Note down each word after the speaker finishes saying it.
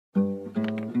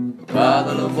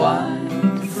Bottle of wine,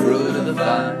 fruit of the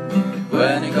vine.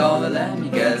 When you gonna let me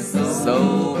get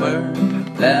sober?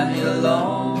 Let me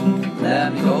alone,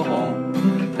 let me go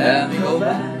home. Let me go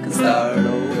back and start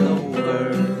all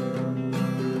over.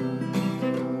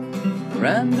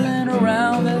 Rambling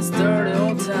around this dirty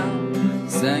old town,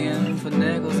 singing for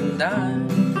nickels and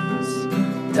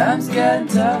dimes. Time's getting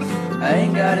tough, I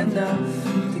ain't got enough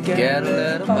to get a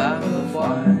little bottle of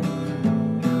wine.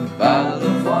 Bottle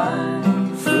of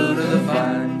wine, fruit of the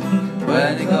vine.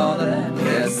 When you gonna let me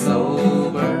get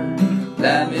sober?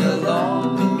 Let me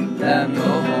alone, let me go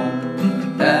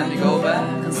home. Let me go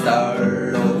back and start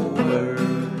over.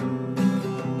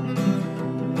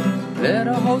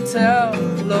 Little hotel,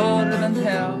 loaded than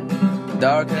hell,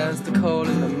 dark as the coal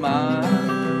in the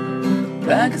mine.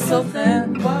 Blanket so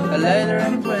thin, I lay there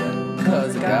and grin,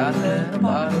 'cause I got a little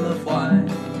bottle of wine.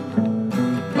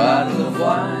 Bottle of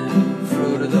wine,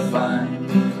 fruit of the vine.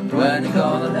 When you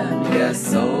gonna let me get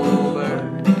sober?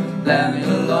 Let me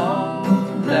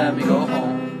alone, let me go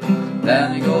home.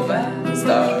 Let me go back and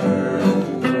start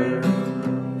over.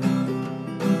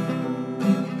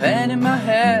 Pain in my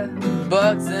head,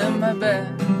 bugs in my bed.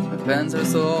 My pens are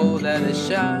so old that they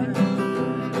shine.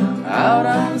 Out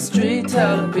on the street,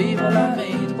 tell the people I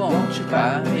meet, won't you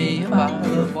buy me a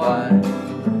bottle of wine?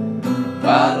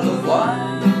 Bottle of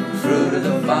wine, fruit of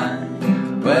the vine.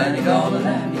 When you gonna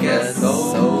let me get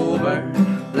sober?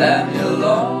 Let me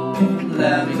alone,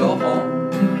 let me go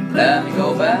home. Let me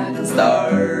go back and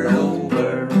start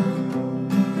over.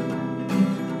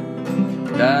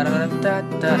 Da da da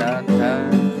da da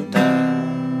da.